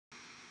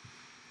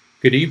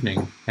Good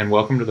evening, and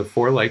welcome to the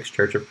Four Lakes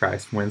Church of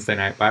Christ Wednesday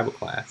night Bible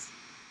class.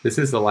 This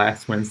is the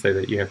last Wednesday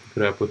that you have to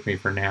put up with me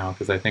for now,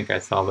 because I think I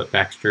saw that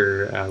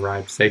Baxter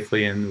arrived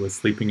safely and was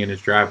sleeping in his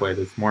driveway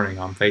this morning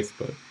on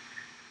Facebook.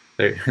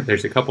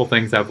 There's a couple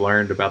things I've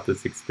learned about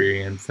this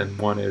experience, and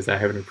one is I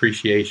have an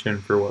appreciation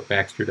for what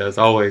Baxter does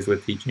always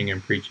with teaching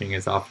and preaching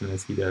as often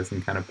as he does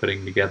and kind of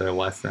putting together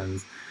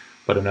lessons.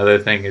 But another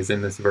thing is,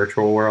 in this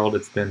virtual world,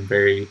 it's been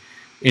very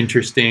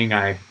interesting.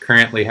 I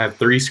currently have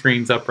 3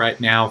 screens up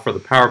right now for the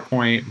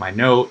PowerPoint, my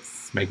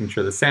notes, making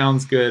sure the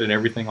sound's good and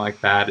everything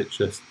like that. It's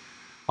just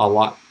a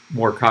lot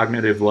more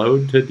cognitive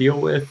load to deal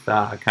with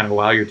kind of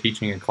while you're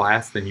teaching a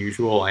class than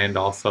usual, and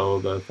also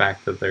the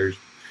fact that there's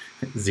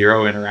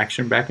zero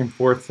interaction back and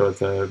forth, so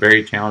it's a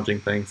very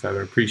challenging thing. So I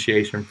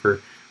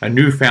have a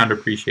newfound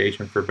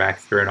appreciation for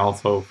Baxter, and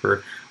also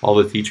for all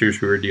the teachers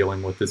who are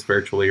dealing with this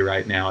virtually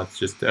right now. It's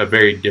just a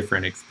very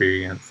different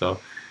experience. So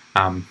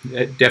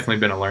it's definitely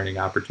been a learning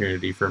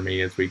opportunity for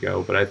me as we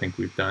go, but I think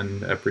we've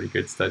done a pretty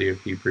good study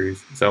of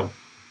Hebrews. So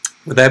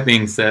with that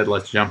being said,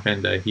 let's jump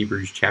into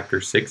Hebrews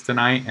chapter 6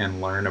 tonight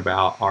and learn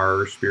about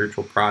our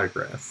spiritual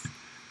progress.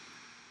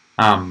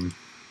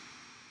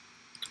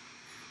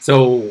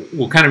 So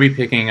we'll kind of be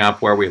picking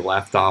up where we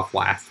left off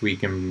last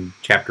week in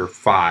chapter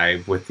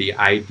 5 with the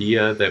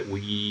idea that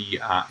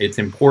it's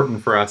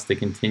important for us to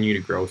continue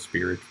to grow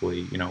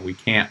spiritually. You know, we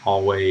can't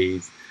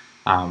always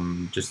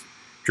just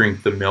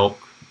drink the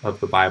milk of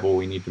the Bible.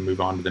 We need to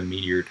move on to the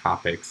meatier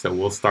topics. So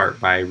we'll start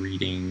by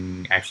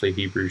reading actually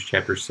Hebrews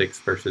chapter 6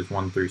 verses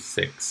 1 through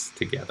 6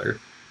 together.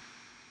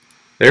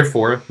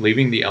 Therefore,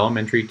 leaving the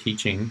elementary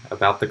teaching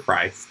about the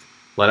Christ,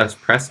 let us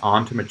press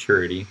on to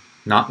maturity,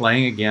 not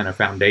laying again a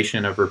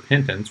foundation of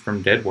repentance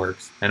from dead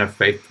works and of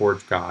faith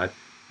towards God,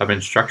 of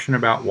instruction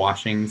about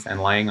washings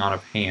and laying on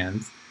of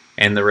hands,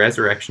 and the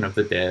resurrection of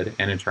the dead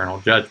and eternal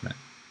judgment.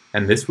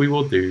 And this we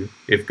will do,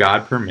 if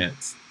God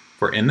permits.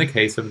 For in the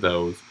case of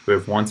those who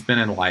have once been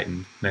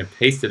enlightened, and have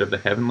tasted of the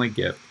heavenly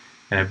gift,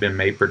 and have been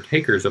made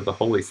partakers of the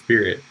Holy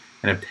Spirit,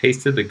 and have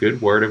tasted the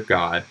good word of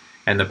God,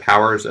 and the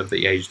powers of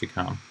the age to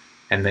come,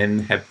 and then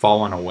have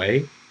fallen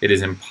away, it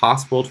is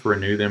impossible to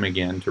renew them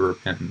again to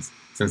repentance,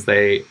 since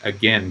they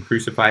again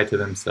crucify to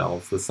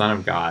themselves the Son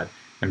of God,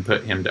 and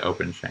put him to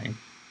open shame.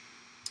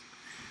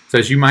 So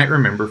as you might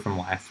remember from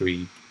last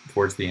week,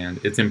 towards the end,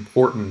 it's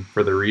important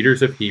for the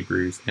readers of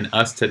Hebrews and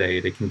us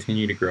today to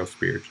continue to grow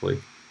spiritually.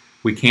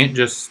 We can't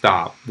just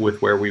stop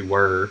with where we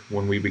were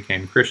when we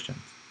became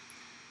Christians.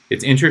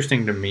 It's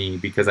interesting to me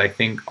because I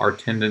think our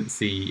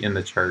tendency in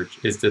the church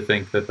is to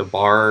think that the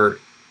bar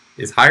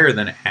is higher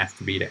than it has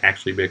to be to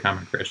actually become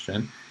a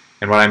Christian.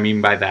 And what I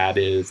mean by that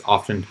is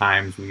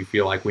oftentimes we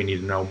feel like we need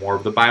to know more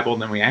of the Bible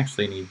than we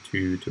actually need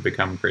to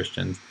become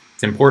Christians.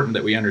 It's important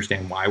that we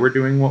understand why we're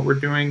doing what we're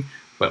doing,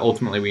 but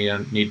ultimately we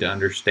need to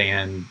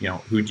understand,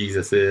 who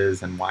Jesus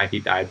is and why he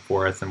died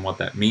for us and what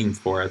that means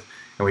for us.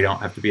 And we don't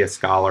have to be a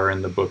scholar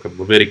in the book of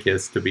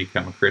Leviticus to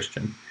become a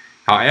Christian.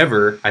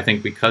 However, I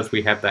think because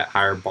we have that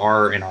higher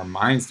bar in our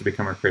minds to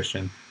become a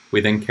Christian,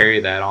 we then carry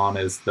that on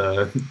as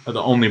the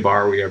only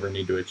bar we ever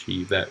need to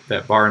achieve.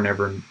 That bar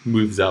never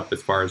moves up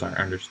as far as our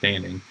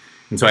understanding.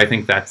 And so I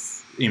think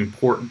that's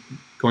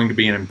going to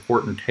be an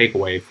important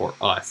takeaway for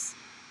us.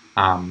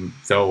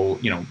 So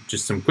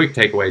just some quick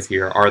takeaways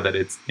here are that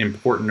it's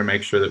important to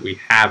make sure that we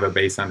have a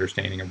base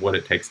understanding of what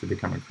it takes to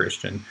become a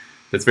Christian.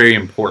 That's very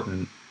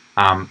important.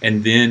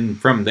 And then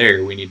from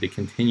there, we need to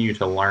continue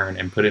to learn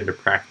and put into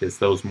practice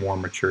those more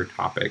mature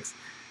topics.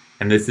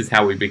 And this is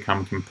how we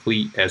become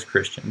complete as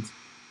Christians.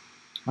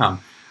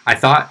 I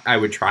thought I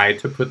would try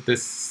to put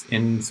this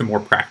in some more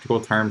practical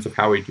terms of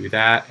how we do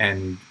that.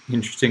 And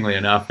interestingly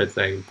enough, it's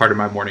a part of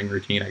my morning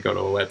routine. I go to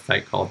a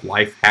website called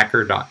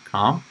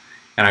lifehacker.com,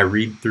 and I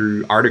read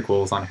through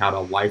articles on how to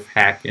life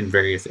hack in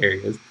various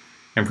areas.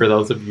 And for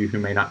those of you who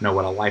may not know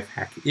what a life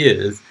hack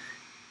is,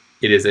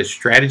 it is a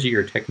strategy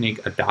or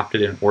technique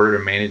adopted in order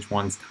to manage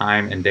one's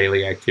time and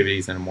daily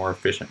activities in a more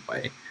efficient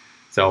way.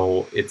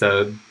 So it's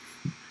a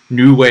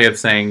new way of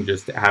saying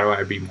just how do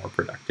I be more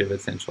productive,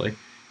 essentially.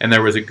 And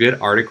there was a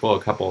good article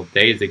a couple of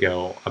days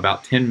ago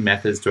about 10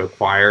 methods to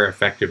acquire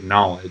effective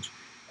knowledge.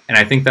 And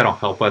I think that'll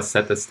help us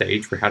set the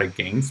stage for how to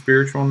gain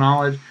spiritual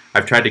knowledge.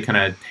 I've tried to kind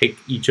of take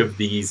each of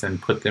these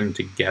and put them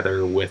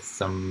together with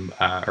some,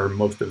 or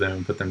most of them,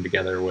 and put them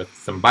together with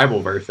some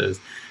Bible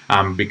verses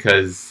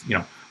because,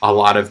 a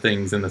lot of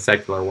things in the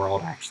secular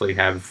world actually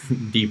have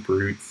deep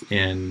roots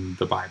in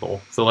the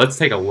Bible. So let's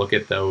take a look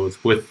at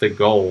those with the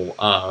goal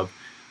of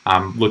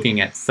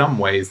looking at some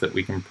ways that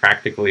we can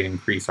practically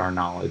increase our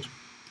knowledge.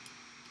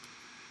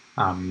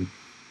 And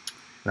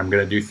I'm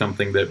going to do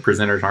something that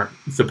presenters aren't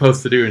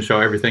supposed to do and show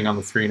everything on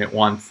the screen at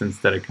once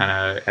instead of kind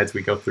of as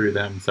we go through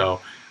them.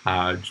 So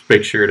just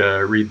make sure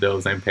to read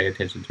those and pay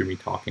attention to me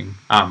talking.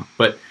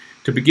 But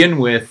to begin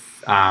with,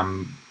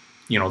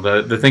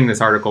 the thing this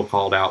article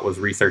called out was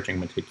researching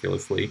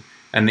meticulously.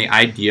 And the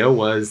idea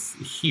was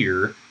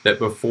here that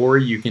before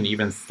you can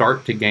even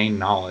start to gain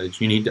knowledge,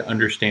 you need to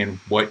understand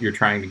what you're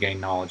trying to gain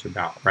knowledge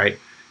about, right?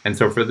 And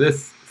so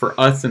for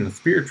us in the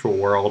spiritual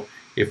world,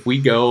 if we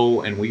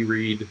go and we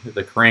read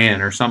the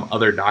Quran or some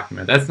other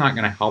document, that's not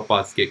going to help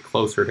us get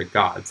closer to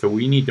God. So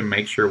we need to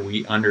make sure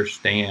we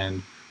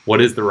understand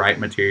what is the right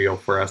material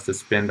for us to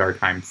spend our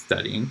time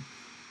studying.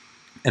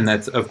 And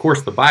that's, of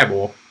course, the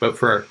Bible.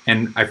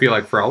 And I feel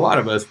like for a lot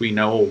of us, we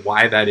know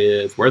why that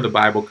is, where the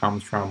Bible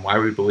comes from, why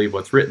we believe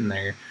what's written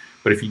there.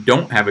 But if you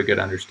don't have a good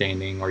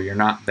understanding or you're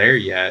not there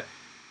yet,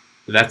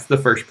 that's the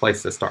first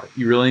place to start.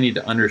 You really need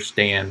to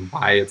understand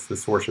why it's the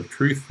source of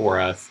truth for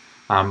us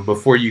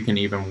before you can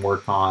even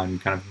work on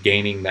kind of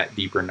gaining that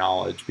deeper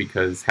knowledge,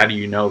 because how do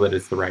you know that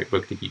it's the right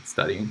book to keep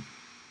studying?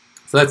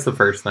 So that's the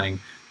first thing.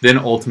 Then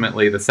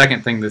ultimately, the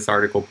second thing this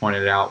article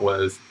pointed out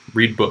was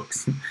read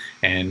books.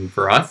 And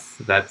for us,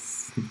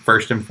 that's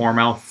first and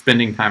foremost,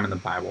 spending time in the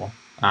Bible.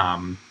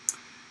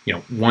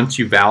 Once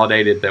you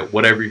validated that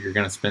whatever you're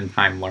going to spend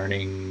time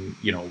learning,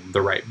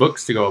 the right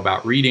books to go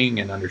about reading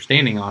and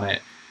understanding on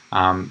it,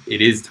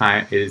 it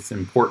is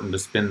important to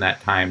spend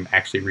that time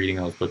actually reading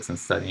those books and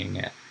studying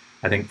it.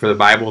 I think for the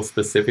Bible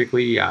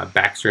specifically,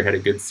 Baxter had a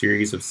good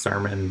series of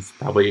sermons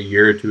probably a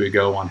year or two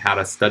ago on how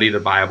to study the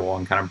Bible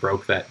and kind of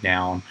broke that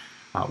down.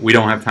 We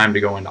don't have time to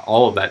go into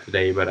all of that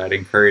today, but I'd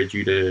encourage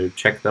you to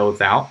check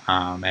those out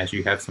as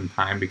you have some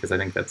time, because I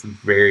think that's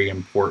very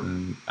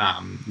important.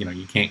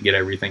 You can't get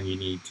everything you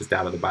need just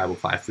out of the Bible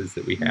classes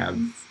that we have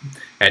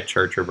at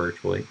church or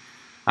virtually.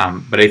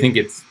 But I think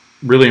it's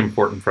really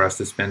important for us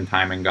to spend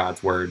time in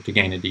God's Word to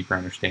gain a deeper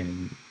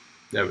understanding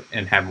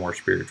and have more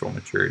spiritual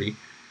maturity.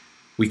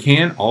 We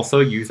can also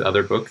use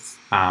other books.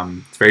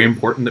 It's very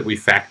important that we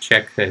fact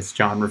check, as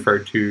John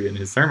referred to in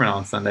his sermon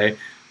on Sunday.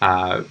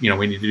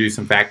 We need to do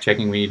some fact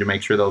checking. We need to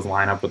make sure those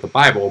line up with the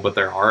Bible, but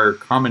there are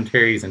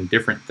commentaries and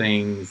different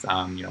things.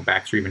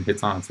 Baxter even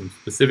hits on some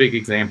specific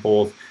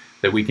examples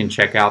that we can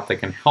check out that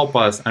can help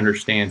us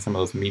understand some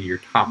of those meatier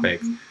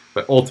topics.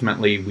 But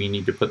ultimately, we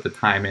need to put the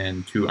time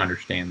in to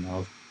understand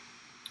those.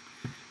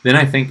 Then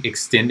I think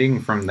extending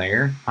from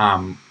there,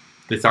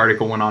 this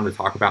article went on to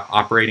talk about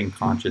operating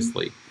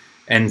consciously.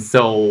 And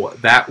so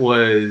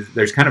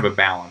there's kind of a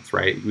balance,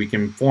 right? We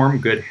can form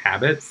good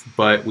habits,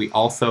 but we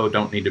also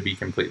don't need to be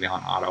completely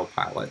on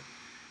autopilot.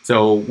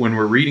 So when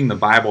we're reading the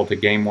Bible to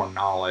gain more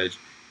knowledge,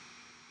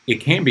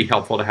 it can be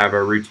helpful to have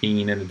a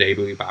routine and a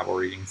daily Bible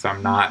reading. So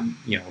I'm not,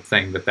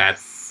 saying that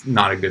that's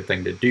not a good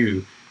thing to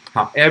do.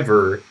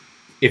 However,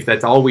 if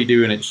that's all we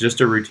do and it's just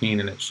a routine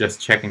and it's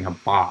just checking a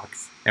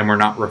box and we're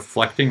not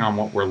reflecting on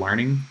what we're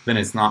learning, then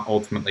it's not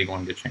ultimately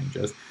going to change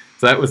us.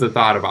 So that was the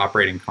thought of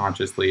operating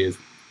consciously, is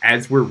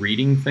as we're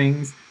reading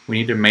things, we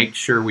need to make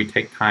sure we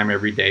take time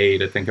every day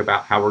to think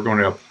about how we're going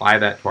to apply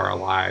that to our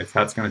lives,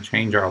 how it's going to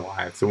change our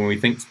lives. So when we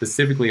think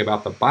specifically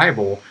about the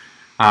Bible,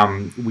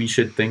 we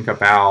should think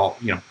about,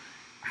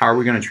 how are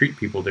we going to treat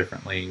people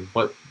differently?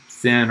 What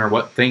sin or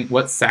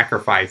what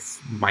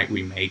sacrifice might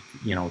we make,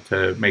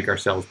 to make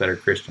ourselves better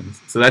Christians?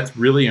 So that's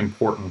really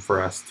important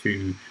for us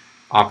to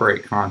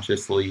operate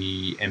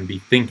consciously and be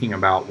thinking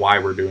about why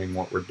we're doing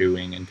what we're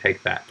doing and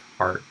take that to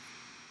heart.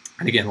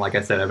 And again, like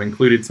I said, I've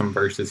included some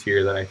verses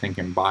here that I think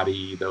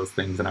embody those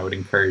things, and I would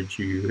encourage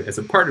you as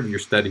a part of your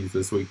studies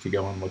this week to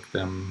go and look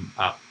them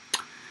up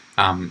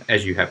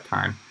as you have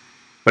time.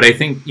 But I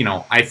think,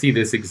 I see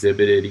this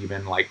exhibited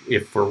even like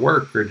if for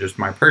work or just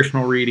my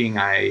personal reading,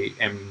 I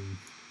am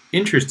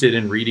interested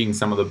in reading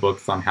some of the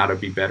books on how to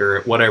be better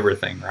at whatever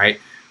thing, right?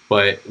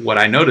 But what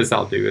I notice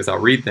I'll do is I'll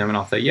read them and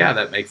I'll say, yeah,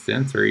 that makes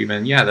sense, or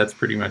even, yeah, that's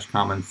pretty much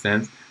common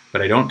sense.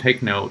 But I don't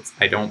take notes.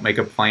 I don't make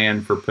a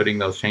plan for putting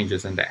those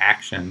changes into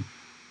action.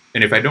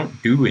 And if I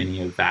don't do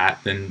any of that,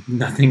 then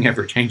nothing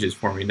ever changes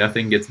for me.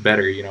 Nothing gets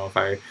better. If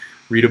I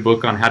read a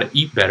book on how to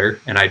eat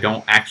better and I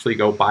don't actually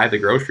go buy the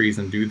groceries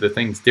and do the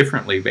things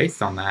differently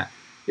based on that,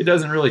 it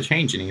doesn't really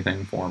change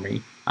anything for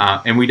me.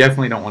 And we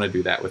definitely don't want to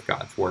do that with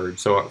God's Word.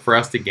 So for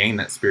us to gain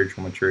that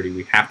spiritual maturity,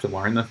 we have to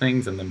learn the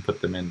things and then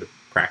put them into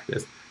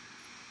practice.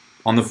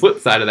 On the flip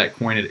side of that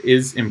coin, it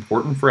is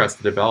important for us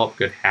to develop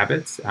good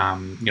habits.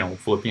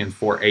 Philippians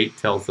 4:8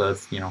 tells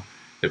us,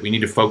 that we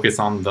need to focus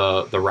on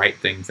the right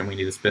things and we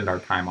need to spend our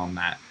time on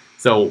that.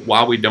 So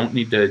while we don't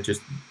need to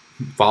just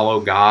follow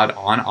God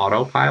on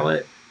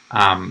autopilot,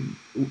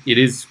 it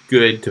is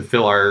good to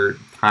fill our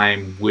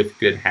time with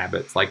good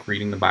habits, like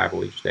reading the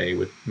Bible each day,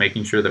 with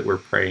making sure that we're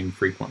praying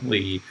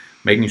frequently,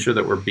 making sure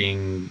that we're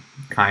being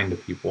kind to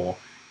people.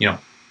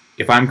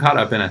 If I'm caught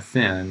up in a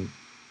sin,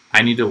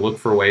 I need to look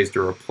for ways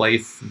to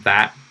replace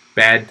that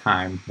bad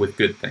time with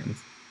good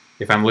things.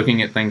 If I'm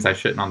looking at things I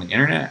shouldn't on the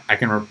internet, I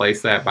can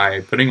replace that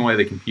by putting away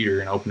the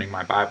computer and opening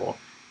my Bible.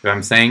 If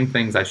I'm saying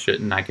things I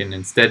shouldn't, I can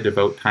instead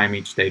devote time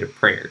each day to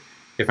prayer.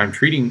 If I'm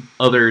treating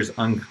others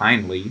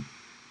unkindly,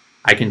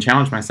 I can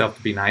challenge myself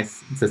to be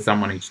nice to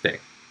someone each day.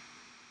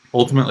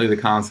 Ultimately, the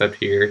concept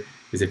here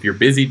is if you're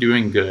busy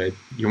doing good,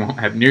 you won't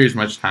have near as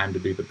much time to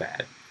do the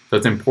bad. So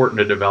it's important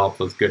to develop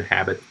those good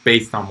habits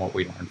based on what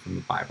we learn from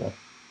the Bible.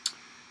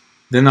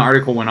 Then the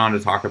article went on to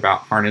talk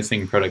about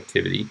harnessing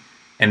productivity.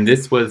 And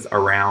this was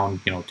around,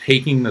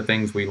 taking the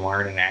things we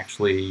learn and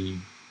actually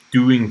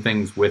doing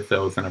things with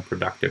those in a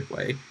productive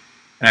way.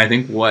 And I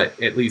think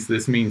what at least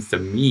this means to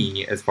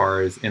me, as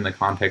far as in the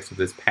context of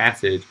this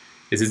passage,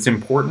 is it's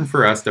important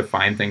for us to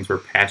find things we're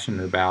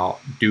passionate about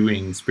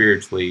doing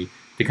spiritually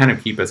to kind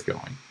of keep us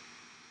going.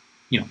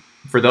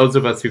 For those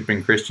of us who've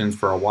been Christians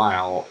for a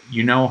while,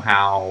 you know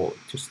how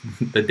just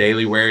the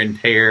daily wear and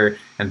tear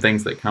and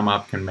things that come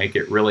up can make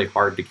it really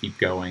hard to keep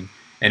going.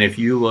 And if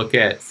you look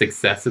at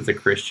success as a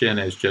Christian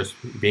as just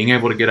being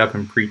able to get up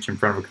and preach in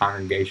front of a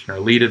congregation or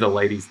lead at a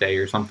ladies' day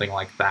or something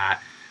like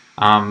that,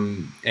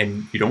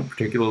 and you don't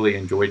particularly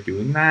enjoy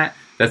doing that,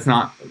 that's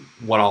not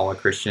what all a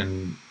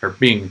Christian or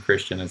being a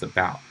Christian is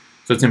about.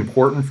 So it's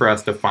important for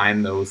us to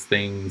find those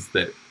things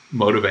that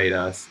motivate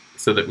us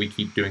so that we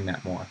keep doing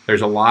that more.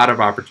 There's a lot of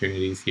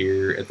opportunities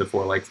here at the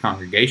Four Lakes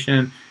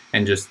congregation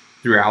and just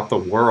throughout the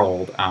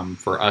world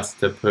for us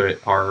to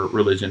put our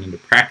religion into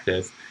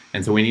practice.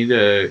 And so we need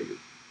to,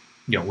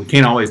 we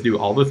can't always do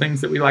all the things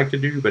that we like to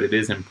do, but it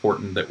is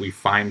important that we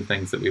find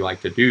things that we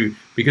like to do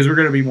because we're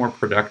going to be more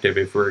productive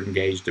if we're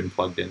engaged and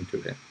plugged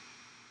into it.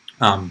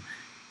 And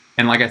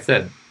like I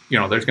said,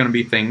 there's going to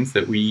be things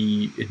that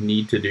we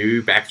need to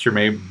do. Baxter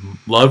may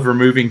love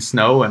removing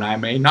snow, and I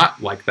may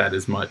not like that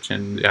as much.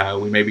 And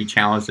we may be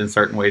challenged in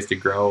certain ways to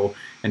grow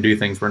and do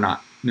things we're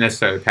not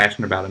necessarily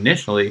passionate about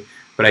initially.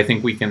 But I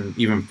think we can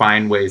even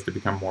find ways to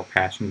become more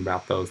passionate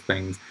about those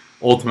things,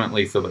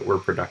 ultimately so that we're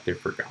productive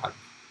for God.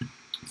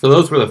 So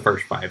those were the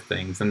first 5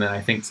 things. And then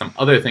I think some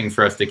other things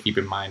for us to keep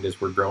in mind as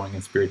we're growing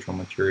in spiritual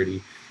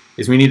maturity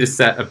is we need to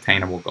set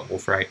obtainable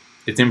goals, right?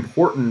 It's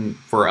important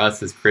for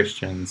us as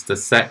Christians to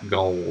set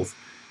goals.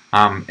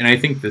 And I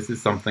think this is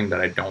something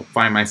that I don't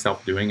find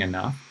myself doing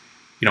enough.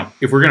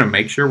 If we're going to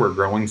make sure we're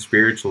growing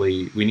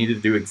spiritually, we need to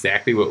do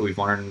exactly what we've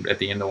learned at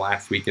the end of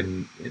last week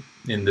in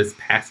this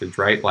passage,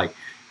 right? Like,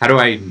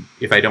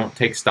 if I don't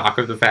take stock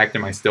of the fact,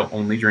 am I still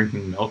only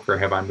drinking milk or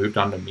have I moved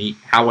on to meat?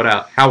 How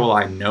will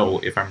I know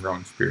if I'm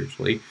growing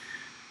spiritually?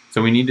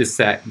 So we need to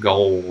set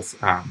goals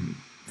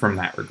from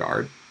that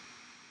regard.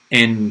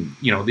 And,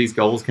 these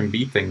goals can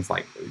be things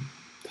like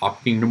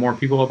talking to more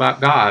people about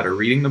God or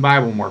reading the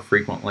Bible more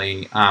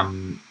frequently.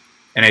 And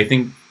I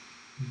think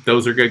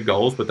those are good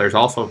goals, but there's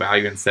also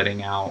value in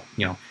setting out,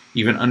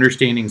 even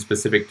understanding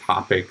specific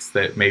topics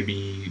that may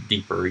be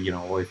deeper.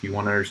 If you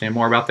want to understand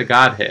more about the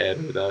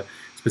Godhead or the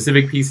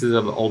specific pieces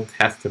of the Old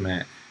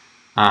Testament,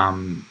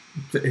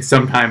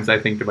 sometimes I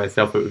think to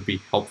myself it would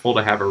be helpful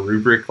to have a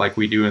rubric like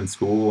we do in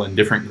school and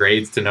different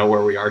grades to know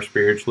where we are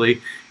spiritually.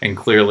 And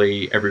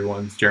clearly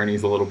everyone's journey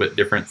is a little bit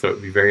different, so it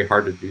would be very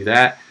hard to do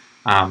that.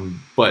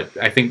 But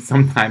I think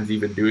sometimes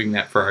even doing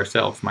that for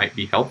ourselves might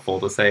be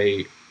helpful to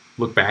say,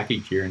 look back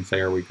each year and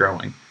say, are we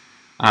growing?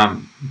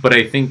 But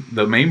I think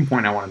the main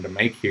point I wanted to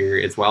make here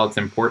is while it's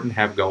important to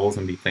have goals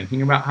and be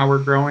thinking about how we're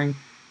growing,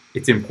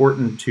 it's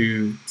important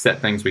to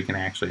set things we can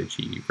actually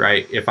achieve,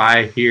 right? If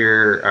I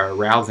hear a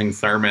rousing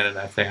sermon and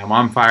I say, I'm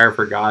on fire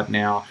for God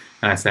now,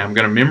 and I say, I'm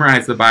going to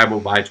memorize the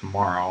Bible by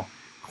tomorrow,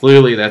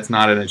 clearly that's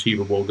not an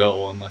achievable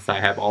goal unless I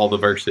have all the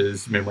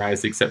verses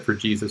memorized except for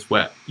Jesus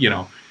wept,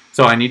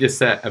 So I need to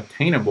set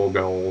obtainable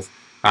goals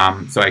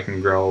so I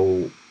can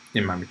grow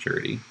in my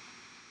maturity.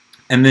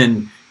 And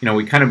then,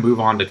 we kind of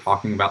move on to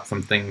talking about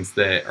some things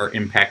that are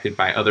impacted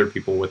by other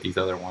people with these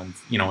other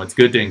ones. It's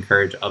good to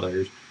encourage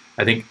others.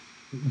 I think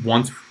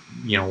once,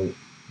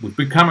 we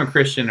become a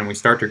Christian and we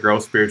start to grow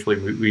spiritually,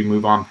 we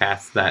move on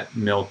past that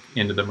milk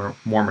into the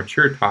more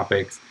mature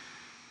topics.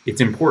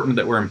 It's important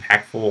that we're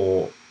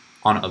impactful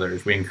on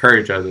others. We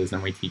encourage others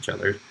and we teach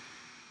others.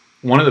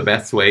 One of the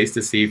best ways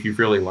to see if you've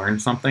really learned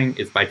something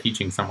is by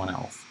teaching someone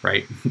else,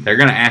 right? They're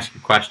going to ask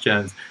you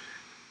questions.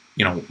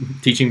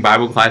 Teaching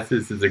Bible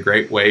classes is a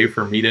great way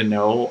for me to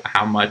know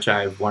how much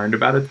I've learned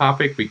about a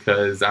topic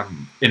because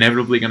I'm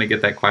inevitably going to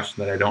get that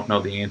question that I don't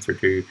know the answer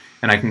to,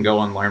 and I can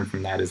go and learn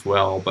from that as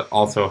well, but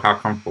also how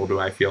comfortable do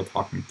I feel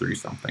talking through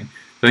something. So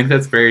I think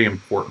that's very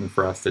important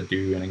for us to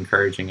do in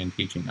encouraging and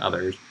teaching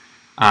others.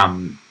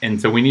 And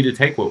so we need to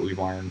take what we've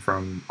learned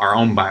from our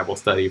own Bible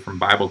study, from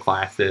Bible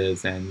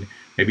classes, and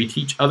maybe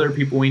teach other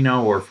people we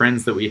know or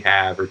friends that we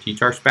have, or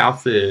teach our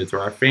spouses or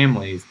our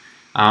families.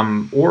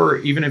 Or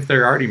even if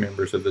they're already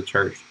members of the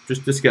church,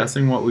 just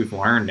discussing what we've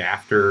learned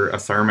after a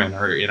sermon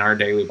or in our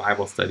daily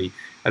Bible study.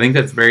 I think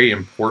that's very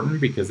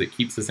important because it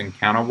keeps us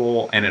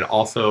accountable, and it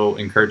also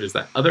encourages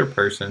that other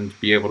person to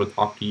be able to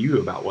talk to you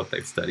about what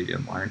they've studied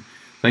and learned.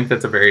 I think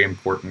that's a very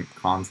important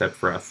concept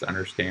for us to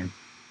understand.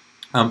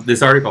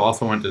 This article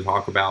also went to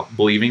talk about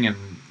believing in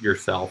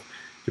yourself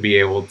to be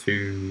able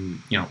to,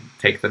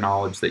 take the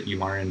knowledge that you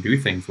learn and do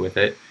things with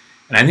it.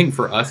 And I think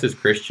for us as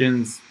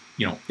Christians,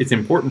 it's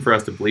important for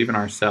us to believe in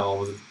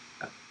ourselves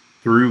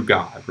through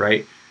God,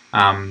 right?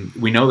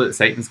 We know that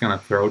Satan's going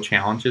to throw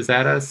challenges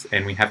at us,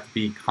 and we have to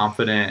be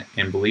confident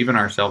and believe in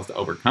ourselves to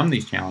overcome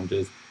these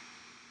challenges.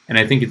 And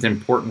I think it's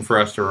important for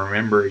us to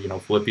remember,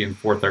 Philippians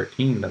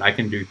 4:13, that I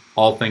can do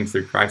all things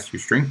through Christ who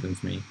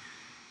strengthens me.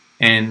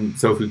 And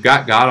so if we've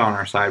got God on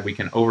our side, we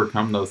can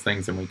overcome those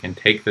things, and we can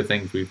take the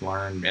things we've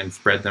learned and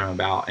spread them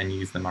about and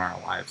use them in our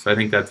lives. So I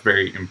think that's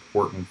very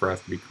important for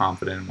us to be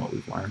confident in what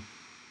we've learned.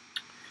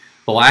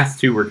 The last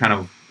two were kind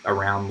of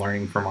around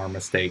learning from our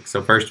mistakes.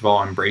 So first of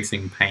all,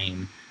 embracing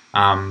pain.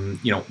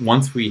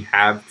 Once we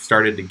have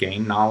started to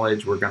gain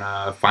knowledge, we're going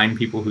to find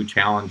people who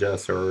challenge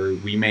us, or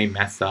we may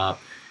mess up,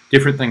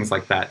 different things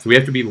like that. So we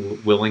have to be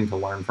willing to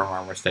learn from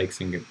our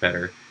mistakes and get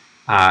better.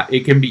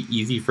 It can be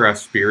easy for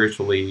us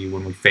spiritually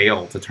when we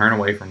fail to turn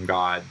away from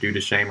God due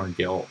to shame or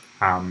guilt,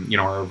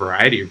 or a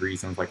variety of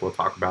reasons, like we'll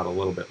talk about a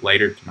little bit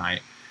later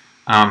tonight.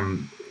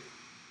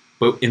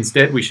 But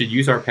instead, we should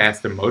use our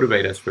past to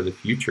motivate us for the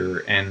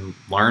future and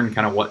learn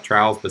kind of what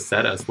trials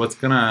beset us, what's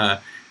going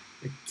to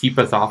keep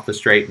us off the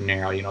straight and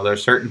narrow.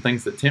 There's certain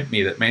things that tempt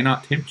me that may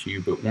not tempt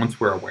you, but once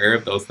we're aware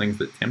of those things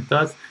that tempt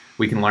us,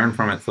 we can learn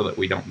from it so that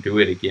we don't do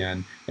it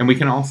again. And we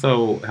can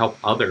also help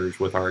others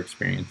with our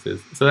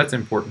experiences. So that's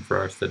important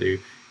for us to do.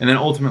 And then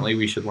ultimately,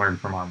 we should learn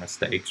from our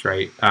mistakes,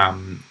 right?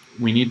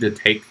 We need to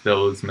take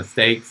those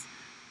mistakes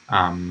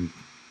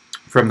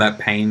from that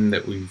pain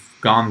that we've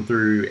gone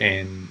through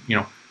and,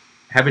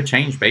 have a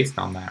change based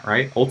on that,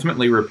 right?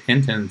 Ultimately,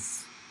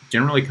 repentance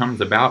generally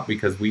comes about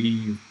because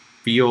we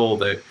feel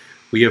that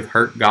we have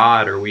hurt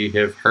God, or we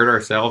have hurt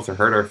ourselves or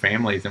hurt our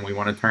families, and we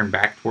want to turn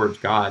back towards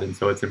God. And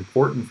so it's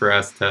important for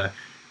us to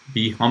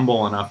be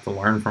humble enough to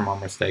learn from our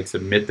mistakes,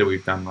 admit that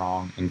we've done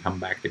wrong, and come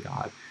back to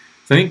God.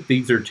 So I think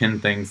these are 10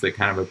 things that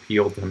kind of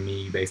appeal to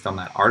me based on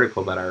that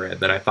article that I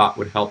read that I thought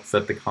would help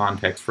set the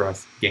context for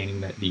us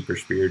gaining that deeper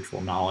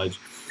spiritual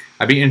knowledge.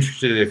 I'd be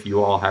interested if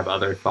you all have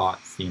other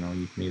thoughts.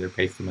 You can either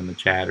paste them in the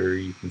chat, or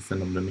you can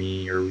send them to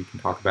me, or we can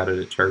talk about it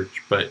at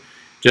church. But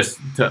just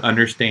to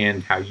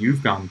understand how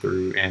you've gone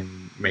through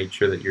and made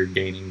sure that you're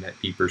gaining that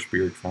deeper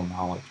spiritual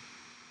knowledge.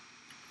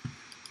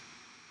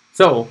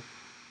 So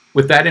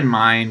with that in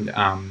mind,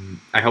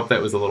 I hope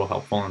that was a little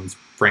helpful in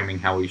framing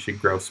how we should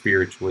grow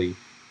spiritually.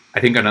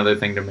 I think another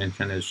thing to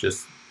mention is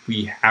just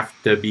we have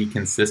to be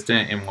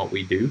consistent in what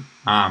we do.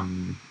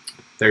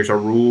 There's a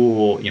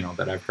rule,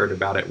 that I've heard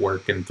about at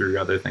work and through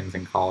other things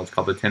in college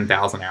called the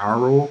 10,000 hour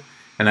rule.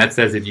 And that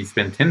says if you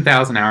spend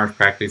 10,000 hours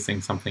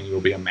practicing something,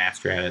 you'll be a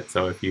master at it.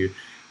 So if you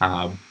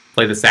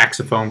play the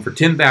saxophone for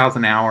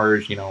 10,000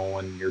 hours,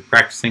 and you're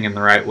practicing in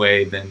the right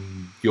way,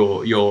 then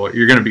you're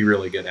going to be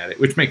really good at it,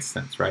 which makes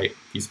sense, right?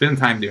 If you spend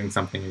time doing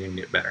something, you're going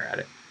to get better at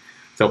it.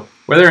 So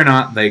whether or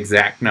not the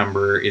exact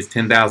number is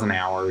 10,000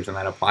 hours and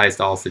that applies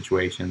to all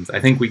situations, I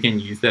think we can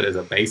use that as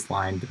a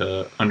baseline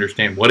to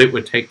understand what it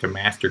would take to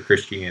master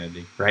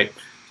Christianity, right?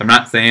 So I'm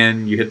not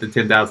saying you hit the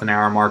 10,000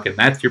 hour mark and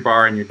that's your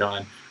bar and you're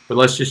done, but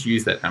let's just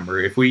use that number.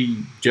 If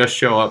we just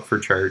show up for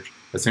church,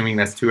 assuming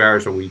that's 2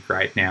 hours a week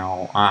right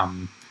now,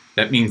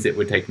 that means it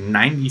would take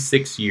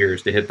 96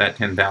 years to hit that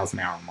 10,000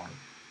 hour mark.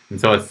 And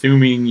so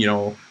assuming,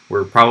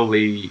 we're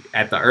probably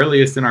at the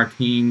earliest in our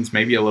teens,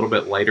 maybe a little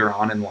bit later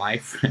on in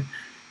life,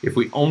 if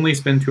we only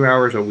spend 2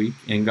 hours a week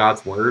in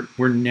God's Word,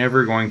 we're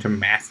never going to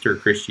master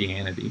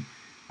Christianity.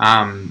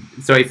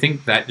 So I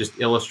think that just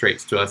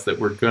illustrates to us that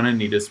we're going to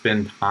need to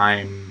spend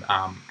time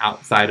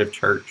outside of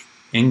church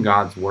in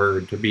God's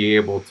Word to be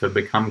able to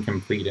become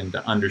complete and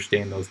to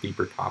understand those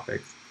deeper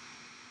topics.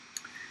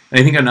 And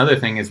I think another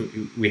thing is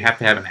we have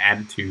to have an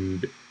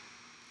attitude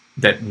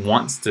that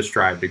wants to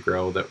strive to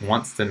grow, that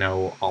wants to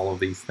know all of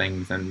these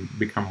things and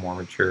become more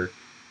mature.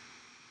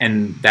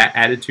 And that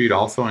attitude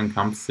also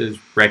encompasses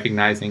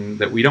recognizing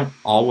that we don't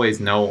always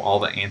know all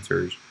the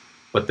answers,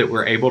 but that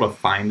we're able to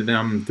find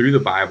them through the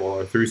Bible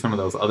or through some of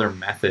those other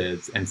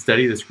methods and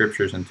study the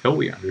scriptures until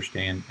we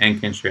understand and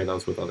can share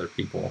those with other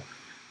people.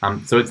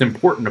 So it's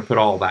important to put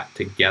all that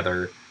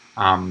together.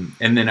 And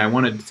then I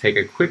wanted to take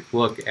a quick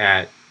look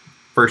at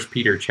 1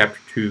 Peter chapter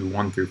 2,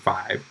 1 through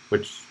 5,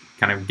 which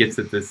kind of gets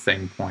at this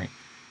same point.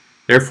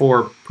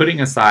 Therefore, putting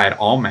aside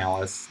all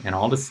malice and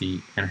all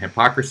deceit and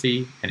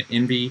hypocrisy and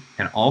envy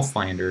and all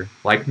slander,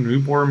 like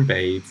newborn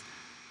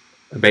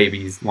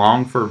babies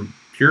long for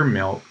pure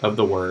milk of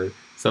the word,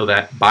 so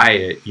that by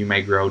it you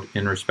may grow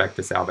in respect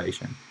to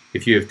salvation,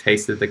 if you have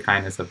tasted the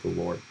kindness of the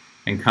Lord,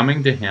 and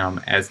coming to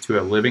him as to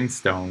a living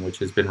stone which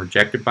has been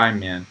rejected by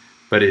men,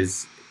 but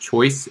is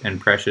choice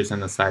and precious in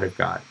the sight of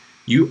God.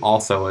 You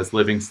also, as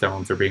living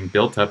stones, are being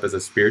built up as a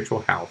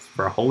spiritual house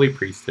for a holy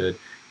priesthood,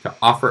 to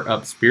offer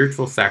up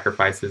spiritual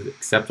sacrifices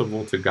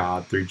acceptable to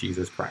God through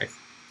Jesus Christ.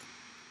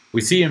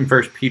 We see in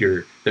 1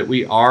 Peter that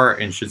we are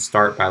and should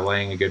start by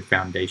laying a good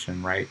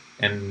foundation, right?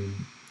 And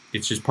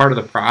it's just part of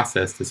the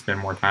process to spend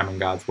more time in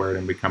God's Word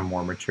and become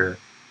more mature.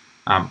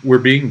 We're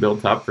being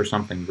built up for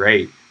something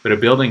great, but a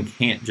building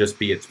can't just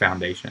be its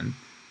foundation.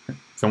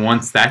 So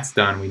once that's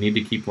done, we need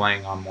to keep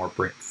laying on more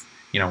bricks.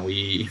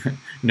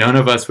 None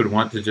of us would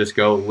want to just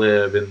go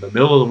live in the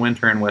middle of the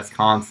winter in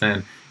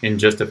Wisconsin in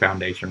just a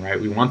foundation,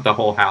 right? We want the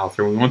whole house,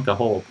 or we want the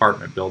whole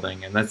apartment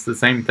building, and that's the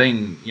same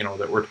thing,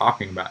 that we're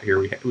talking about here.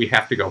 We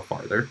have to go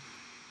farther.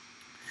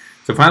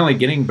 So finally,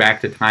 getting back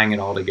to tying it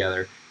all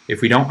together,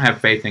 if we don't have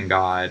faith in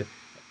God,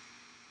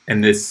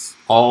 and this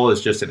all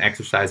is just an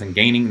exercise in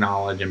gaining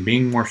knowledge and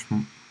being more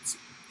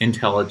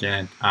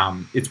intelligent,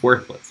 it's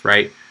worthless,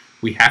 right?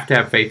 We have to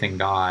have faith in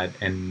God,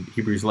 and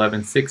Hebrews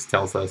 11:6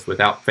 tells us,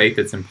 without faith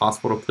it's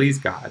impossible to please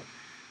God.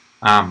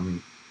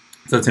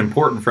 So it's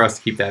important for us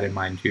to keep that in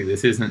mind too.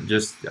 This isn't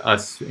just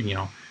us,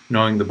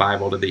 knowing the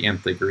Bible to the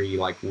nth degree.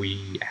 Like,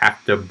 we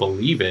have to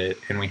believe it,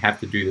 and we have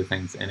to do the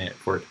things in it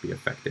for it to be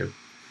effective.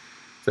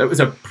 So it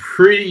was a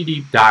pretty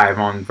deep dive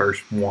on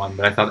verse 1,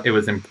 but I thought it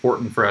was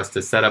important for us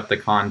to set up the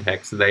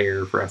context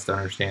there for us to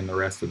understand the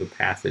rest of the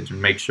passage and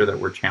make sure that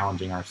we're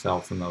challenging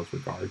ourselves in those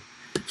regards.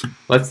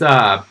 Let's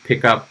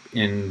pick up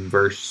in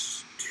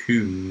verse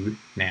 2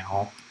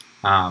 now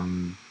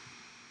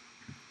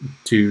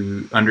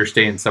to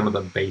understand some of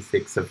the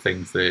basics of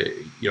things that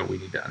we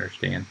need to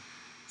understand.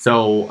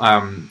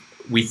 So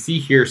we see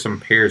here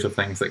some pairs of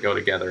things that go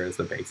together as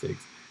the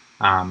basics.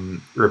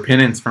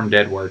 Repentance from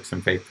dead works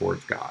and faith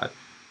towards God.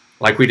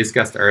 Like we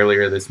discussed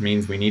earlier, this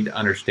means we need to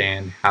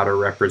understand how to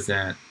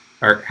repent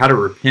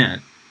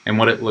and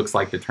what it looks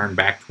like to turn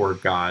back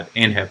toward God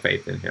and have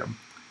faith in Him.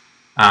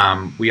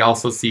 We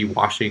also see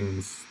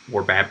washings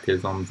or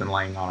baptisms and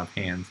laying on of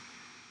hands.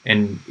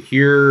 And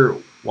here,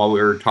 while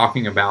we were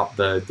talking about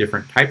the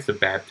different types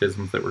of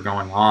baptisms that were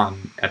going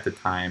on at the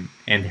time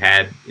and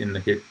had in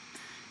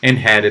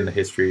the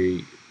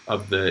history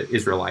of the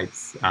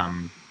Israelites,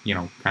 kind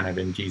of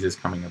in Jesus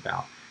coming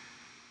about.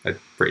 I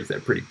phrased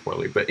that pretty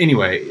poorly, but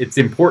anyway, it's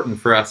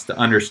important for us to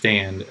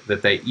understand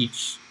that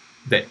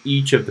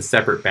each of the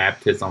separate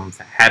baptisms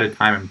had a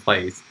time and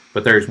place,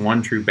 but there's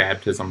one true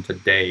baptism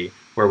today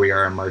where we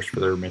are immersed for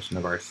the remission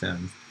of our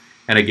sins.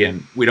 And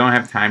again, we don't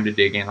have time to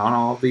dig in on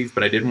all of these,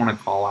 but I did want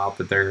to call out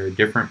that there are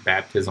different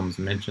baptisms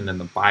mentioned in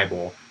the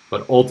Bible,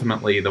 but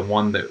ultimately the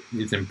one that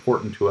is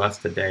important to us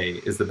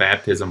today is the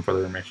baptism for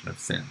the remission of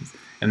sins.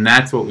 And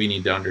that's what we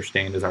need to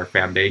understand as our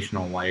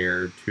foundational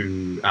layer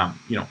to,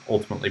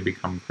 ultimately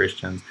become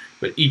Christians.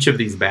 But each of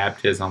these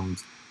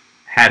baptisms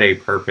had a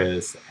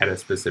purpose at a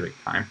specific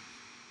time.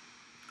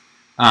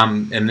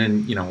 And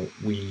then,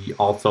 we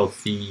also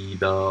see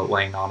the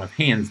laying on of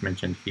hands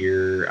mentioned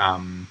here.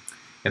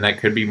 And that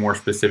could be more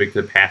specific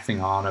to the passing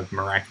on of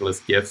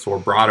miraculous gifts or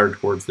broader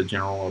towards the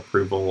general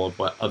approval of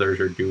what others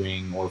are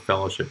doing or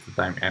fellowship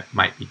that they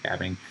might be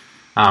having.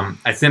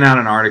 I sent out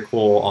an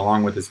article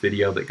along with this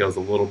video that goes a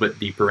little bit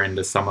deeper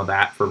into some of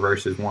that for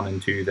verses 1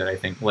 and 2 that I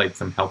think laid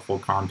some helpful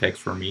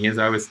context for me as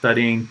I was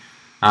studying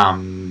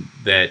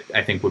that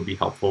I think would be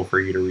helpful for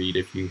you to read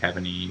if you have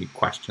any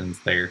questions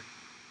there.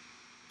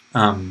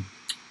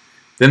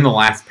 Then the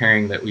last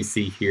pairing that we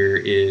see here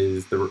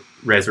is the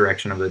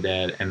resurrection of the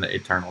dead and the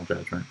eternal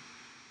judgment.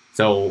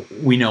 So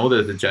we know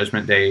that the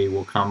judgment day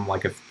will come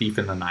like a thief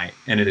in the night,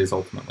 and it is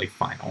ultimately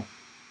final.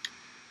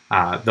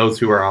 Those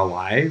who are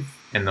alive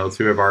and those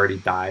who have already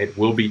died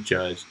will be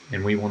judged,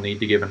 and we will need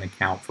to give an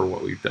account for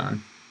what we've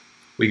done.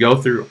 We go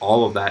through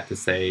all of that to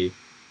say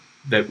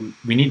that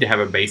we need to have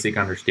a basic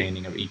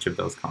understanding of each of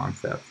those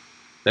concepts.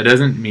 That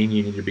doesn't mean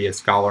you need to be a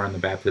scholar in the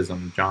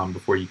baptism of John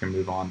before you can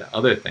move on to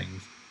other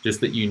things,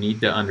 just that you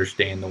need to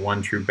understand the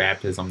one true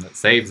baptism that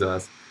saves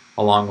us,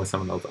 along with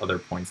some of those other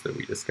points that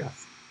we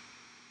discussed.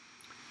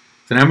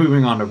 So now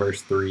moving on to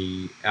verse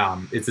 3,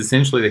 it's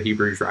essentially the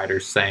Hebrews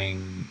writers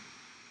saying,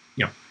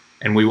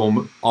 and we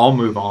will all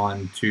move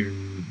on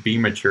to be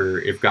mature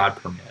if God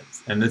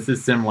permits. And this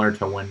is similar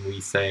to when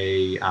we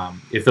say,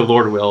 if the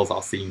Lord wills,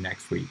 I'll see you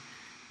next week.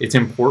 It's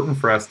important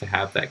for us to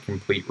have that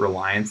complete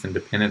reliance and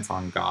dependence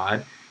on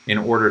God in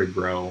order to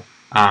grow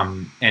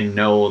and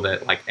know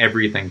that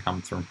everything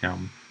comes from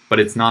Him.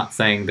 But it's not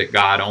saying that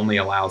God only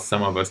allows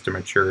some of us to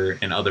mature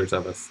and others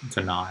of us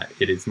to not.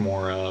 It is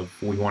more of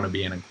we want to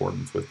be in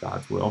accordance with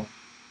God's will.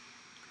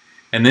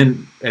 And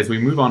then as we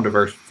move on to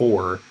verse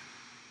 4,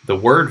 the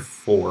word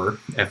for,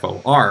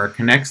 F-O-R,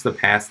 connects the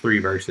past 3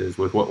 verses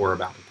with what we're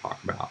about to talk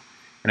about.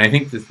 And I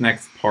think this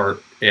next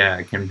part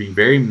can be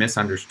very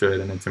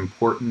misunderstood, and it's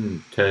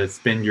important to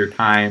spend your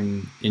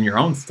time in your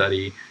own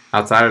study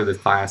outside of this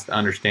class to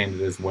understand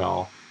it as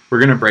well. We're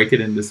going to break it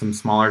into some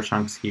smaller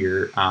chunks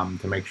here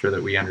to make sure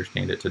that we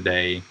understand it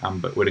today,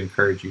 but would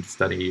encourage you to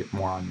study it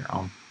more on your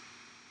own.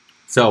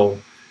 So,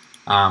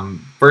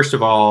 first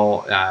of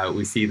all,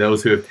 we see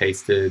those who have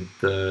tasted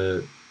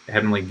the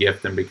heavenly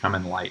gift and become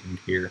enlightened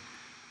here.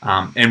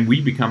 And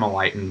we become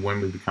enlightened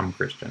when we become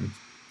Christians.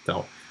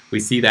 So we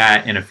see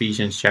that in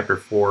Ephesians chapter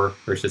 4,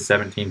 verses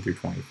 17 through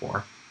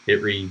 24.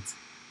 It reads,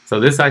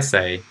 "So this I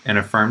say, and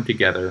affirm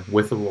together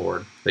with the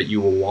Lord, that you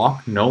will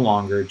walk no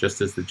longer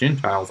just as the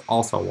Gentiles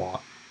also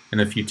walk, in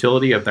the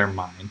futility of their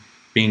mind,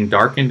 being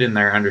darkened in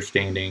their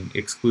understanding,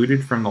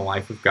 excluded from the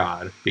life of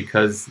God,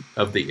 because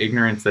of the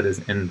ignorance that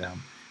is in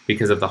them,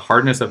 because of the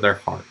hardness of their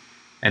heart.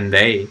 And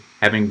they,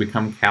 having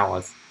become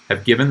callous,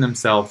 have given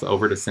themselves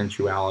over to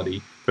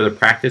sensuality, for the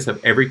practice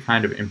of every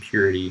kind of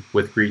impurity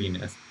with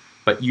greediness.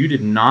 But you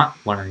did not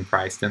learn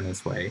Christ in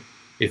this way,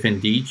 if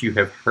indeed you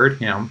have heard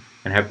Him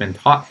and have been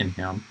taught in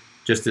Him,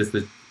 just as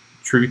the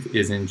truth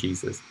is in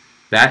Jesus.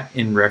 That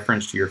in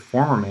reference to your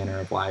former manner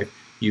of life,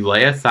 you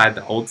lay aside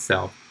the old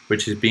self,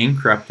 which is being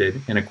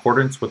corrupted in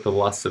accordance with the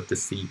lusts of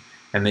deceit,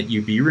 and that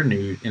you be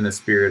renewed in the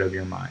spirit of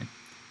your mind,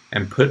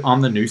 and put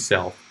on the new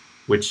self,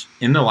 which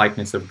in the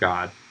likeness of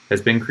God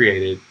has been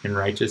created in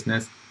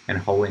righteousness and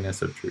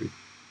holiness of truth."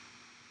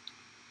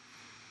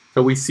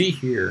 So we see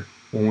here,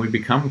 when we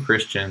become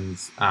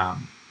Christians,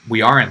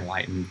 we are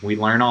enlightened. We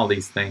learn all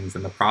these things,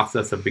 and the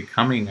process of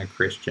becoming a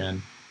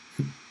Christian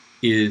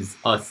is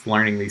us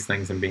learning these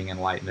things and being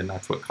enlightened, and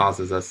that's what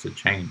causes us to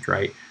change,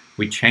 right?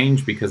 We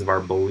change because of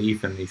our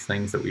belief in these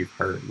things that we've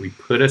heard. We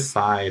put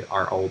aside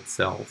our old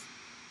selves.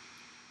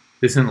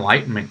 This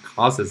enlightenment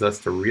causes us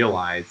to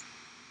realize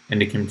and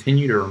to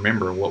continue to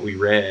remember what we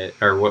read,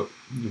 or what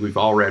we've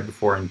all read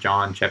before in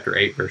John chapter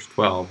 8, verse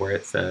 12, where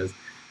it says,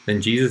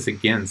 "Then Jesus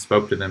again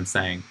spoke to them,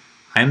 saying,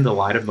 I am the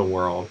light of the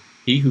world.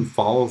 He who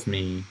follows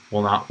me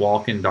will not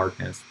walk in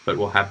darkness, but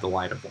will have the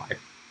light of life."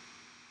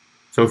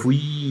 So if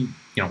we,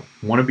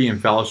 want to be in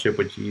fellowship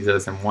with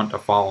Jesus and want to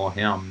follow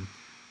him,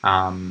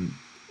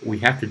 we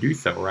have to do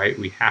so, right?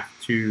 We have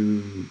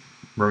to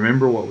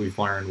remember what we've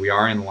learned. We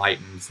are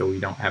enlightened, so we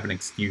don't have an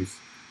excuse.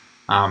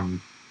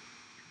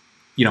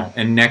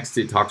 And next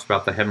it talks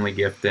about the heavenly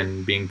gift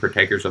and being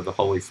partakers of the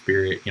Holy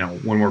Spirit,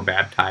 when we're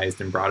baptized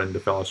and brought into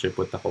fellowship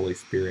with the Holy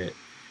Spirit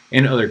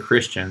and other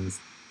Christians.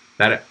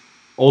 That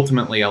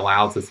ultimately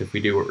allows us, if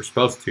we do what we're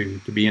supposed to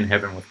be in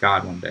heaven with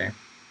God one day.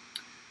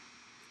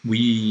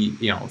 We,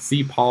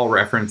 see Paul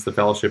reference the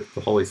fellowship of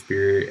the Holy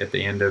Spirit at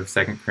the end of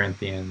 2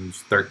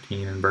 Corinthians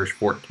 13 and verse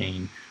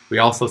 14. We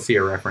also see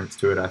a reference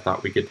to it. I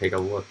thought we could take a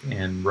look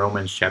in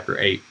Romans chapter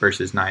 8,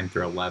 verses 9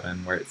 through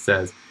 11, where it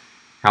says,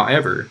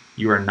 "However,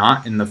 you are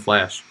not in the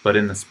flesh, but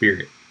in the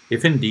Spirit,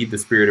 if indeed the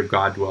Spirit of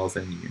God dwells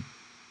in you.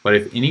 But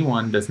if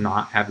anyone does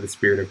not have the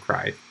Spirit of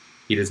Christ,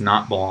 he does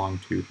not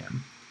belong to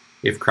him.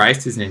 If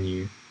Christ is in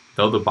you,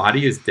 though the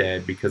body is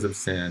dead because of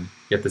sin,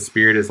 yet the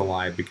Spirit is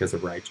alive because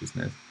of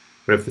righteousness.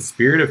 But if the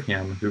Spirit of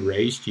him who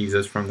raised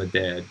Jesus from the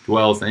dead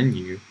dwells in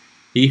you,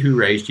 he who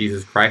raised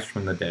Jesus Christ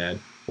from the dead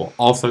will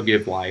also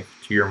give life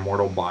to your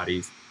mortal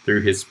bodies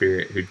through his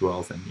Spirit who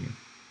dwells in you."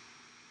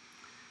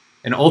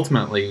 And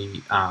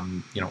ultimately,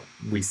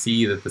 we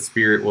see that the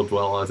Spirit will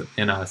dwell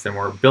in us, and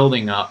we're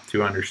building up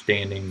to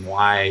understanding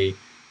why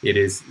it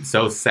is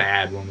so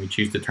sad when we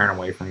choose to turn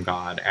away from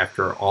God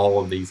after all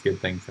of these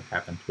good things have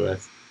happened to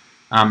us.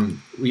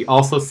 We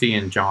also see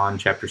in John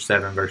chapter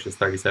 7, verses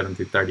 37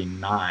 through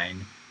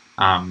 39,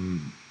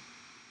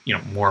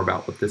 more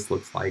about what this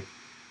looks like.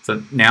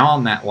 "So now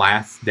on that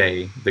last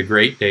day, the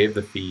great day of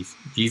the feast,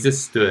 Jesus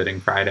stood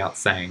and cried out,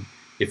 saying,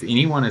 'If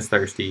anyone is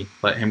thirsty,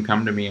 let him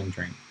come to me and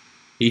drink.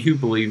 He who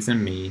believes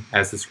in me,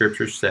 as the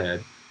scriptures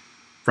said,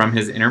 from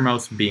his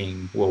innermost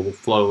being will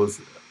flow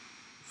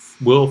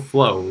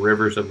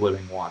rivers of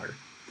living water.'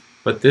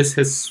 But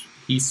this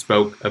he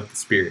spoke of the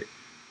Spirit,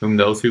 whom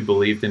those who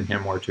believed in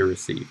him were to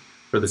receive.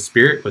 For the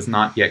Spirit was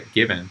not yet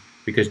given,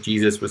 because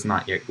Jesus was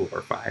not yet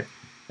glorified."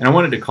 And I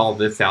wanted to call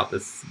this out to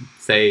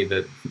say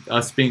that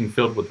us being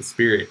filled with the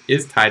Spirit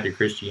is tied to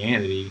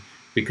Christianity,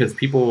 because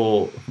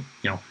people,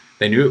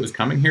 they knew it was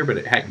coming here, but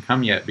it hadn't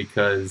come yet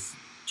because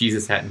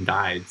Jesus hadn't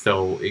died,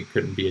 so it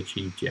couldn't be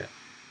achieved yet.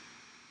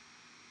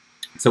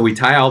 So we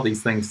tie all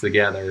these things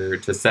together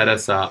to set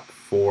us up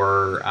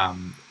for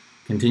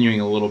continuing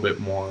a little bit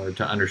more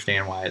to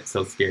understand why it's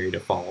so scary to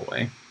fall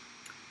away.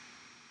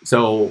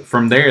 So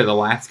from there, the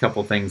last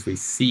couple things we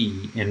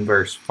see in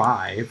verse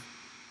 5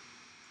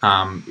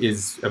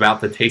 is about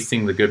the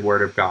tasting the good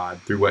word of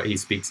God through what he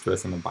speaks to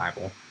us in the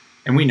Bible.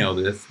 And we know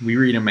this. We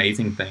read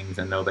amazing things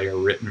and know they are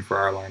written for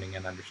our learning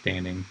and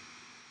understanding.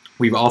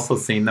 We've also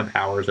seen the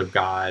powers of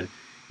God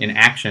in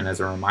action as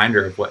a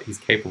reminder of what he's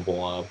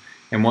capable of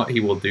and what he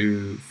will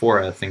do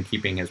for us in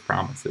keeping his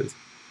promises.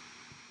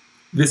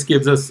 This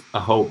gives us a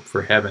hope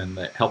for heaven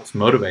that helps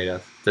motivate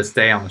us to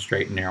stay on the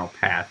straight and narrow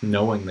path,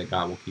 knowing that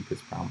God will keep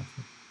his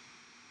promises.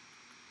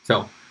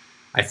 So,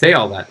 I say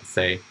all that to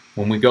say,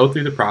 when we go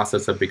through the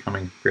process of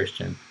becoming a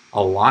Christian,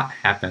 a lot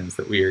happens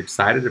that we are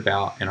excited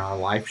about, and our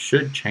life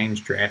should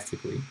change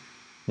drastically.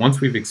 Once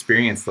we've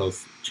experienced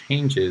those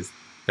changes,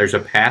 there's a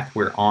path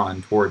we're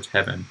on towards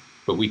heaven,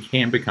 but we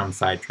can become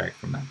sidetracked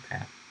from that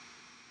path.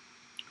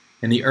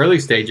 In the early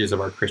stages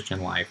of our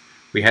Christian life,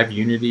 we have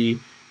unity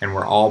and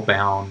we're all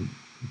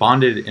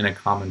bonded in a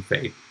common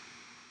faith.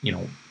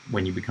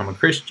 When you become a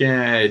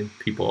Christian,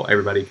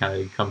 everybody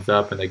kind of comes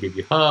up and they give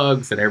you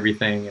hugs and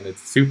everything, and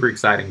it's a super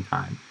exciting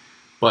time.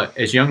 But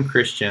as young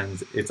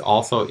Christians, it's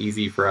also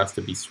easy for us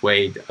to be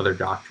swayed to other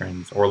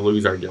doctrines or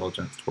lose our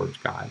diligence towards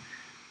God.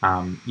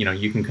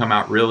 You can come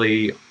out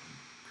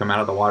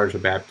of the waters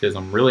of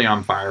baptism really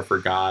on fire for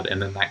God,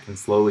 and then that can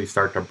slowly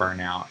start to burn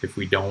out if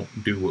we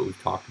don't do what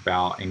we've talked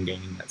about in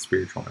gaining that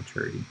spiritual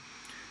maturity.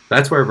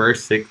 That's where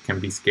verse 6 can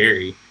be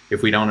scary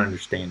if we don't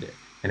understand it.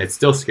 And it's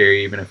still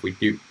scary even if we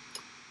do.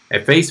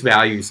 At face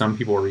value, some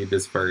people read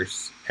this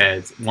verse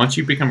as, once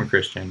you become a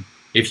Christian,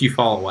 if you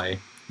fall away,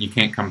 you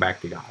can't come back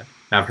to God.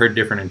 Now, I've heard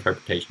different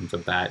interpretations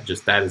of that.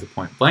 Just that is a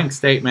point blank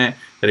statement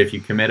that if you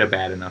commit a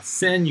bad enough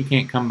sin, you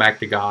can't come back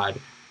to God.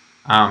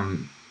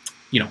 And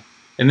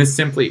this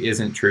simply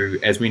isn't true.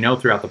 As we know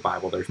throughout the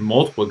Bible, there's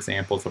multiple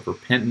examples of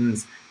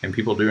repentance and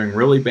people doing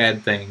really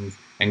bad things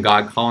and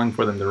God calling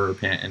for them to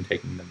repent and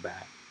taking them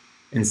back.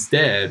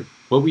 Instead,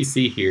 what we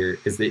see here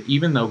is that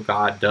even though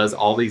God does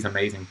all these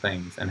amazing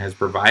things and has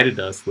provided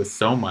us with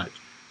so much,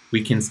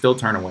 we can still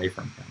turn away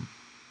from him.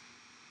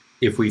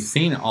 If we've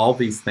seen all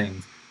these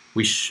things,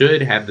 We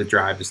should have the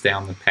drive to stay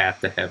on the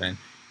path to heaven,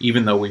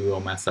 even though we will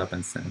mess up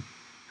and sin.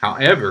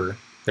 However,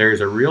 there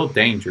is a real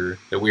danger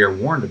that we are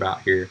warned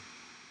about here,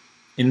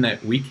 in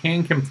that we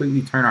can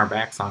completely turn our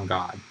backs on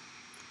God.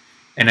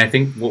 And I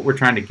think what we're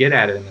trying to get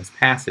at in this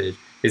passage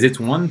is it's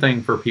one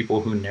thing for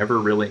people who never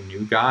really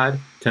knew God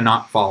to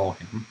not follow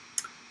him.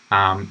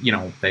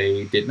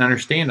 They didn't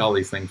understand all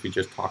these things we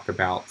just talked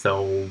about,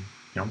 so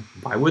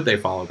why would they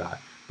follow God?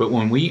 But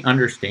when we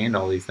understand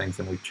all these things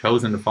and we've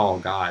chosen to follow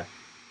God,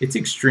 it's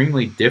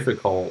extremely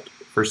difficult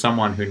for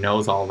someone who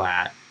knows all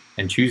that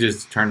and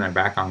chooses to turn their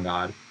back on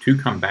God to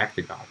come back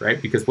to God,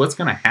 right? Because what's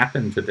going to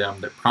happen to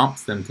them that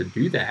prompts them to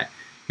do that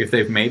if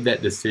they've made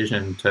that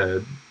decision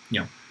to,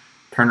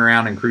 turn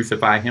around and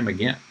crucify him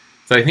again?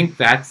 So I think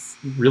that's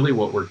really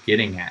what we're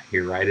getting at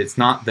here, right? It's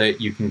not that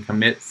you can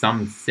commit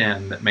some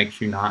sin that makes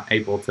you not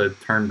able to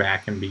turn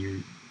back and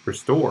be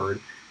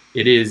restored.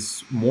 It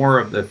is more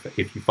of the,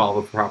 if you follow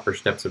the proper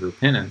steps of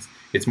repentance,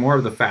 it's more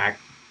of the fact,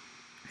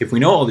 if we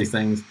know all these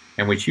things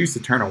and we choose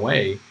to turn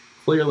away,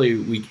 clearly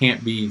we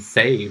can't be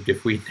saved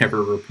if we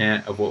never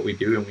repent of what we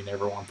do and we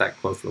never want that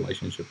close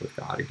relationship with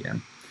God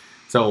again.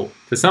 So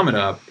to sum it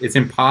up, it's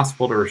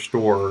impossible to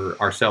restore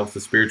ourselves to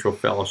spiritual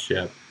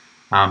fellowship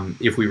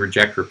if we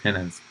reject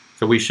repentance.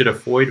 So we should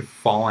avoid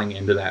falling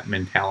into that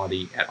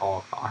mentality at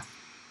all costs.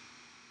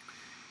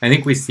 I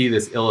think we see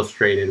this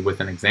illustrated with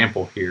an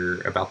example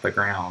here about the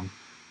ground.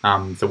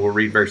 So we'll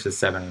read verses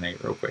 7 and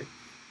 8 real quick.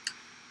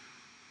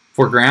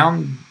 For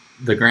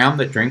the ground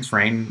that drinks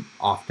rain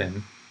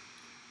often,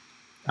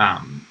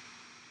 I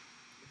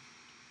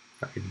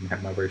didn't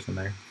have my verse in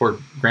there. For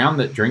ground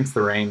that drinks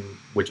the rain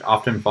which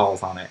often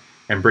falls on it,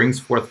 and brings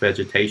forth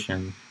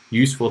vegetation,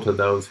 useful to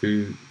those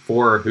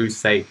for whose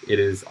sake it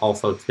is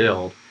also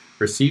tilled,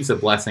 receives a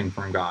blessing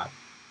from God.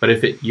 But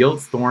if it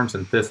yields thorns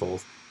and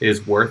thistles, it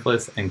is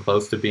worthless and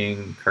close to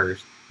being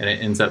cursed, and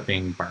it ends up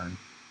being burned.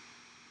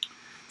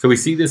 So we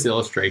see this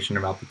illustration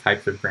about the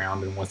types of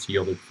ground and what's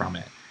yielded from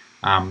it.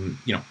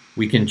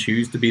 We can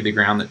choose to be the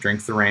ground that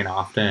drinks the rain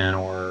often,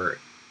 or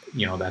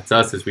that's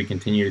us as we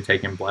continue to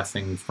take in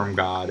blessings from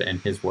God and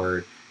his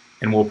word,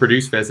 and we'll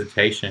produce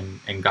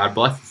vegetation, and God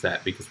blesses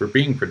that because we're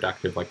being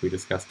productive, like we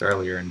discussed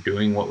earlier, and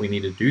doing what we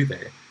need to do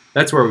there.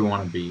 That's where we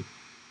want to be,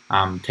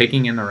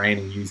 taking in the rain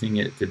and using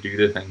it to do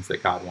the things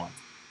that God wants.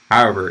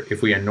 However,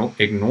 if we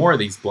ignore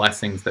these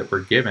blessings that we're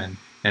given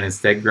and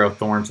instead grow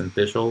thorns and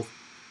thistles,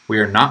 we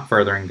are not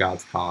furthering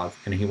God's cause,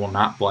 and he will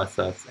not bless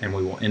us, and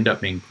we will end up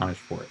being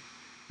punished for it.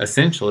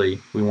 Essentially,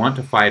 we want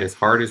to fight as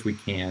hard as we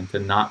can to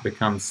not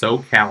become so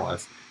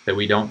callous that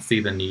we don't see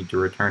the need to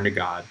return to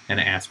God and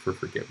ask for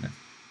forgiveness.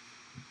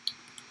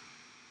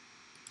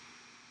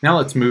 Now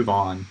let's move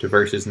on to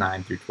verses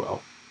 9 through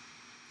 12.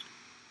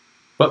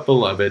 But,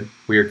 beloved,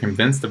 we are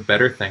convinced of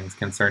better things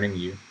concerning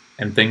you,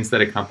 and things that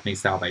accompany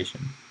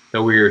salvation,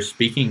 though we are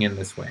speaking in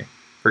this way.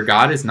 For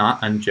God is not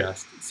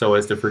unjust, so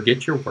as to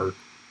forget your work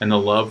and the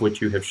love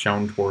which you have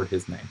shown toward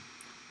his name,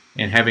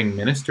 and having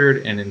ministered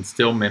and in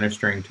still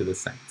ministering to the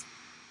saints.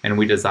 And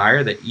we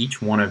desire that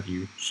each one of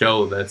you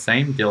show the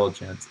same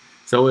diligence,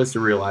 so as to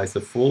realize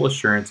the full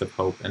assurance of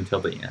hope until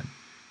the end,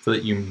 so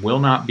that you will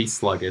not be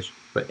sluggish,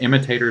 but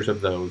imitators of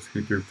those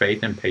who through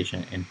faith and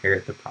patience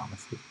inherit the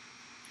promises.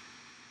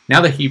 Now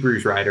the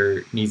Hebrews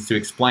writer needs to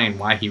explain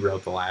why he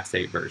wrote the last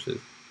 8 verses.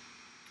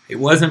 It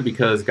wasn't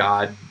because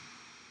God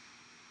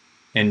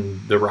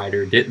and the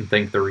writer didn't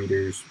think the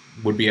readers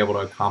would be able to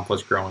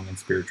accomplish growing in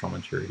spiritual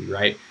maturity,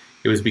 right?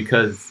 It was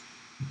because,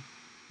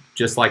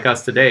 just like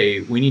us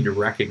today, we need to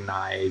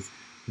recognize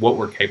what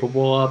we're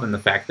capable of and the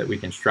fact that we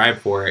can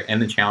strive for it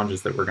and the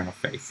challenges that we're going to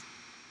face.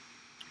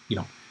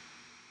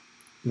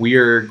 We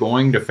are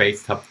going to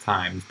face tough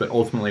times, but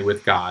ultimately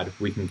with God,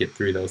 we can get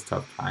through those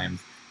tough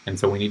times. And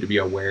so we need to be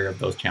aware of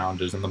those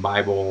challenges. In the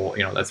Bible,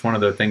 that's one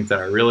of the things that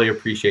I really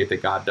appreciate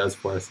that God does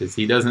for us, is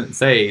he doesn't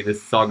say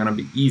this is all going to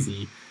be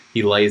easy.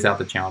 He lays out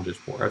the challenges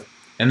for us.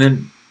 And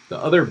then the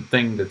other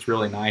thing that's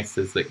really nice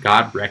is that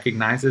God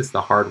recognizes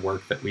the hard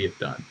work that we have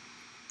done.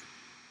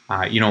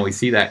 We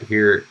see that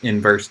here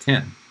in verse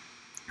 10.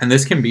 And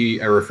this can be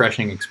a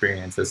refreshing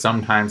experience, as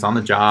sometimes on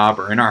the job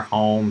or in our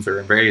homes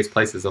or in various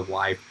places of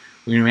life,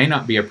 we may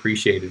not be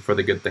appreciated for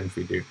the good things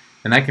we do.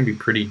 And that can be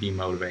pretty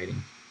demotivating.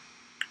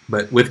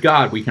 But with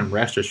God, we can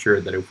rest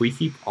assured that if we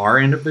keep our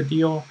end of the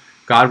deal,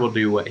 God will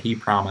do what he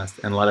promised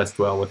and let us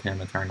dwell with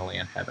him eternally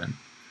in heaven.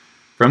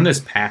 From this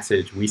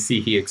passage, we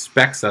see he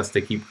expects us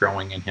to keep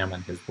growing in him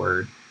and his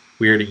word.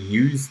 We are to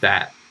use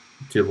that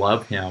to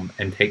love him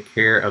and take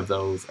care of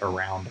those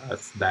around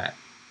us, that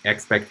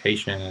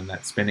expectation and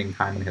that spending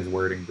time in his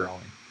word and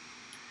growing.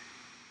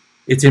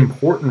 It's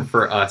important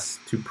for us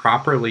to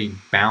properly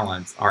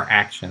balance our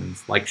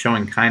actions, like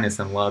showing kindness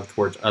and love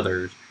towards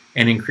others,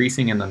 and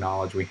increasing in the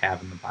knowledge we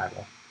have in the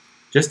Bible.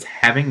 Just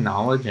having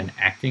knowledge and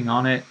acting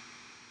on it,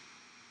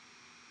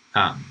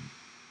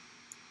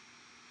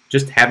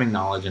 just having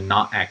knowledge and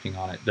not acting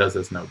on it does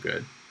us no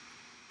good.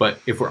 But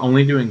if we're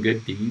only doing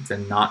good deeds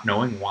and not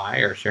knowing why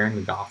or sharing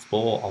the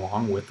gospel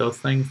along with those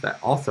things, that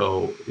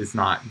also is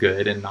not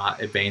good and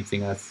not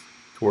advancing us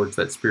towards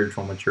that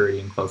spiritual maturity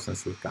and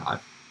closeness with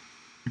God.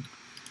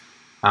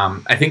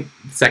 I think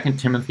 2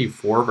 Timothy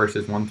 4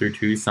 verses 1 through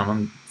 2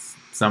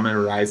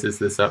 summarizes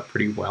this up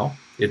pretty well.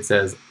 It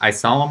says, I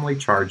solemnly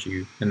charge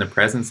you in the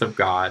presence of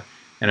God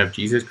and of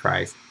Jesus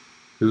Christ,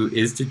 who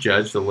is to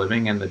judge the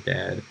living and the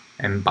dead,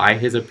 and by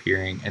his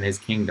appearing and his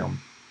kingdom.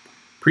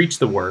 Preach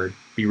the word,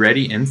 be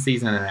ready in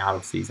season and out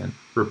of season.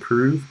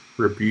 Reprove,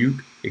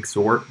 rebuke,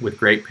 exhort with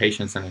great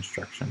patience and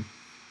instruction.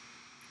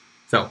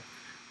 So,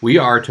 we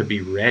are to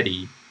be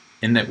ready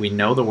in that we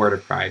know the word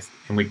of Christ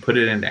and we put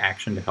it into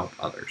action to help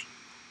others.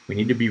 We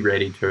need to be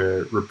ready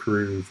to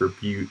reprove,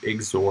 rebuke,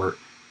 exhort.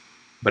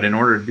 But in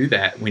order to do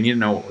that, we need to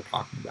know what we're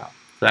talking about.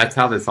 So that's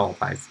how this all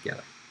ties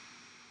together.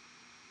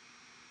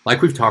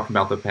 Like we've talked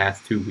about the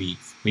past 2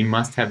 weeks, we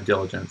must have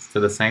diligence to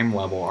the same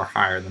level or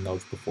higher than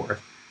those before us.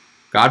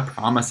 God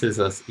promises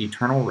us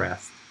eternal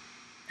rest,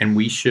 and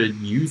we should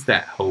use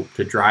that hope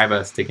to drive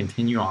us to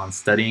continue on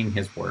studying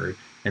his word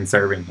and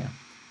serving him.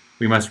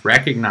 We must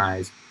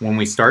recognize when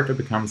we start to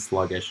become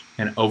sluggish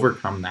and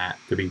overcome that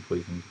to be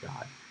pleasing to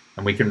God.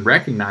 And we can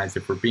recognize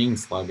if we're being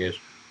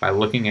sluggish by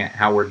looking at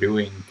how we're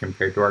doing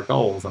compared to our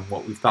goals and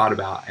what we've thought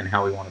about and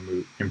how we want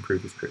to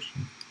improve as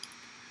Christians.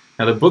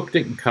 Now, the book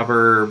didn't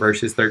cover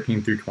verses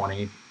 13 through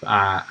 20.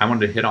 I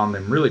wanted to hit on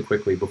them really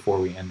quickly before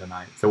we end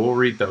tonight. So we'll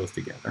read those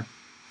together.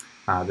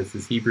 This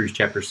is Hebrews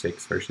chapter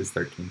 6, verses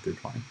 13 through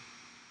 20.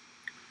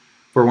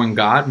 For when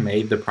God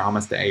made the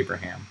promise to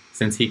Abraham,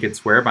 since he could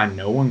swear by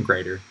no one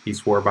greater, he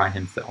swore by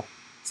himself,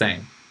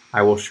 saying,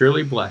 I will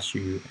surely bless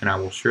you, and I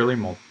will surely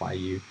multiply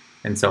you.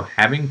 And so,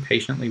 having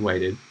patiently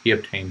waited, he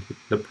obtained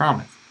the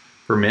promise.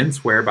 For men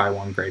swear by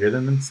one greater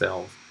than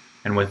themselves,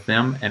 and with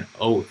them an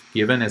oath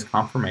given as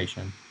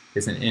confirmation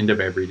is an end of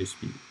every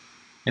dispute.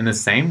 In the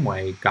same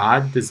way,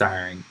 God,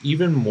 desiring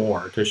even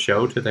more to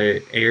show to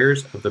the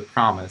heirs of the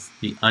promise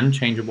the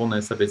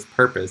unchangeableness of his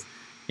purpose,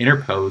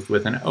 interposed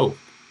with an oath,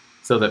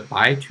 so that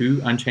by two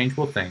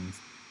unchangeable things,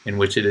 in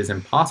which it is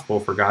impossible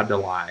for God to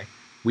lie,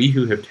 we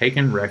who have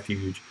taken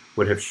refuge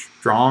would have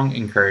strong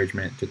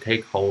encouragement to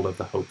take hold of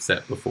the hope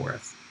set before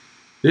us.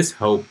 This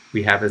hope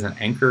we have as an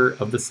anchor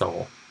of the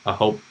soul, a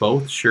hope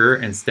both sure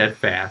and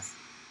steadfast,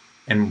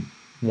 and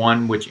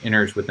one which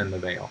enters within the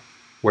veil,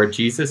 where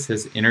Jesus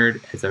has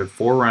entered as a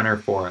forerunner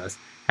for us,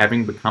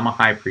 having become a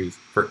high priest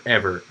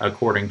forever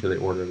according to the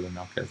order of the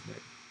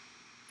Melchizedek.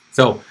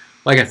 So,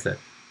 like I said,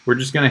 we're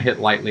just going to hit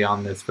lightly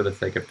on this for the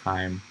sake of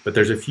time, but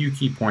there's a few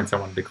key points I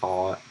wanted to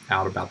call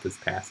out about this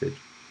passage.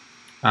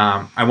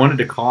 I wanted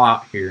to call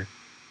out here,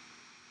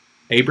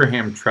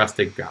 Abraham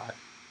trusted God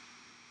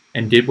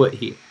and did what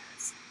he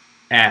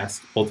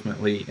asked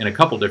ultimately in a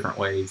couple different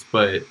ways,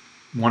 but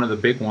one of the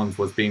big ones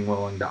was being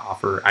willing to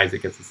offer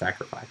Isaac as a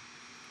sacrifice.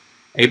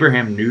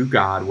 Abraham knew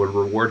God would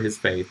reward his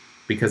faith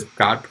because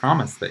God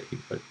promised that he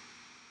would.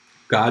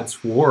 God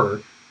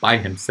swore by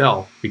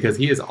himself because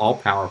he is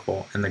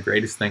all-powerful and the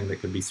greatest thing that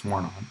could be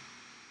sworn on.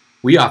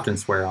 We often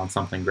swear on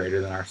something greater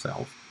than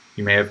ourselves.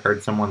 You may have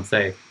heard someone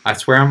say, I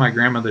swear on my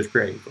grandmother's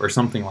grave, or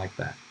something like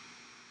that.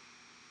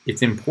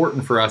 It's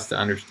important for us to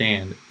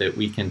understand that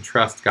we can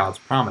trust God's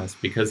promise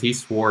because he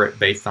swore it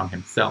based on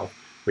himself,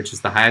 which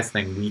is the highest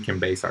thing we can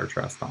base our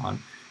trust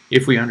on,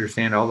 if we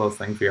understand all those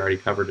things we already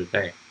covered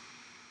today.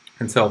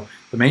 And so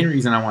the main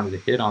reason I wanted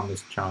to hit on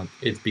this chunk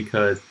is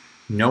because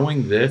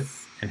knowing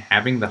this and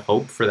having the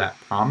hope for that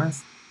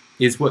promise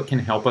is what can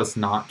help us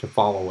not to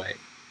fall away.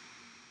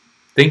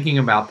 Thinking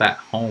about that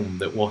home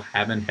that we'll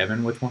have in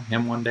heaven with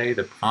him one day,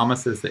 the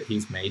promises that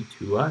he's made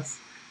to us,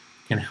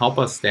 can help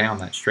us stay on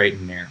that straight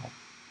and narrow.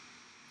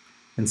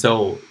 And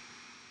so,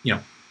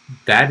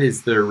 that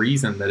is the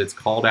reason that it's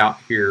called out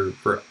here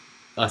for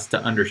us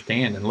to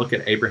understand and look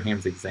at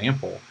Abraham's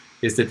example,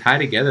 is to tie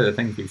together the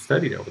things we've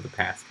studied over the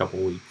past couple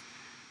weeks.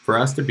 For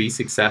us to be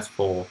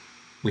successful,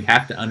 we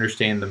have to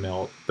understand the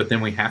milk, but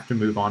then we have to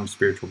move on to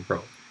spiritual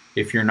growth.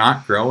 If you're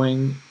not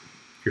growing,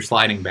 you're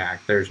sliding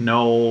back. There's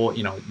no,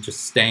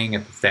 just staying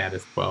at the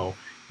status quo.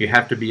 You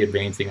have to be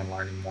advancing and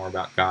learning more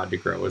about God to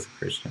grow as a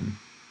Christian.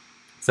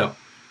 So,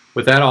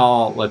 with that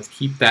all, let's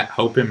keep that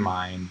hope in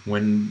mind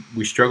when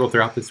we struggle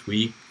throughout this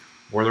week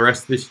or the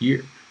rest of this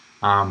year,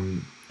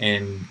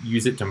 and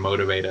use it to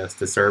motivate us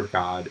to serve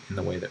God in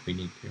the way that we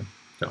need to.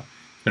 So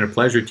it's been a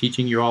pleasure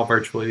teaching you all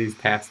virtually these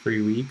past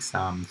 3 weeks. So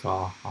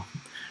I'll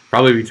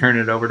probably be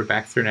turning it over to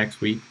Baxter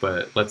next week,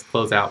 but let's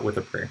close out with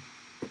a prayer.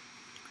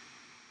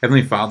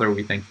 Heavenly Father,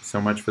 we thank you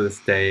so much for this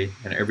day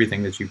and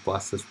everything that you've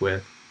blessed us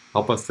with.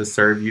 Help us to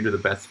serve you to the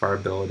best of our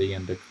ability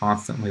and to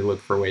constantly look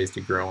for ways to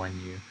grow in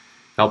you.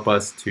 Help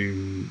us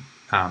to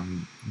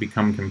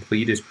become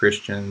complete as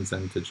Christians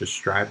and to just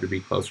strive to be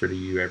closer to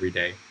you every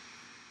day.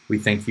 We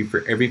thank you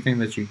for everything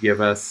that you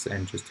give us,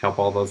 and just help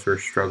all those who are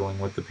struggling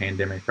with the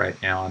pandemic right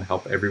now, and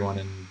help everyone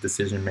in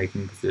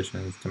decision-making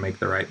positions to make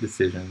the right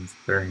decisions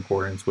that are in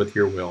accordance with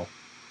your will.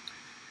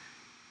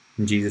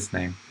 In Jesus'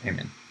 name,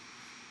 amen.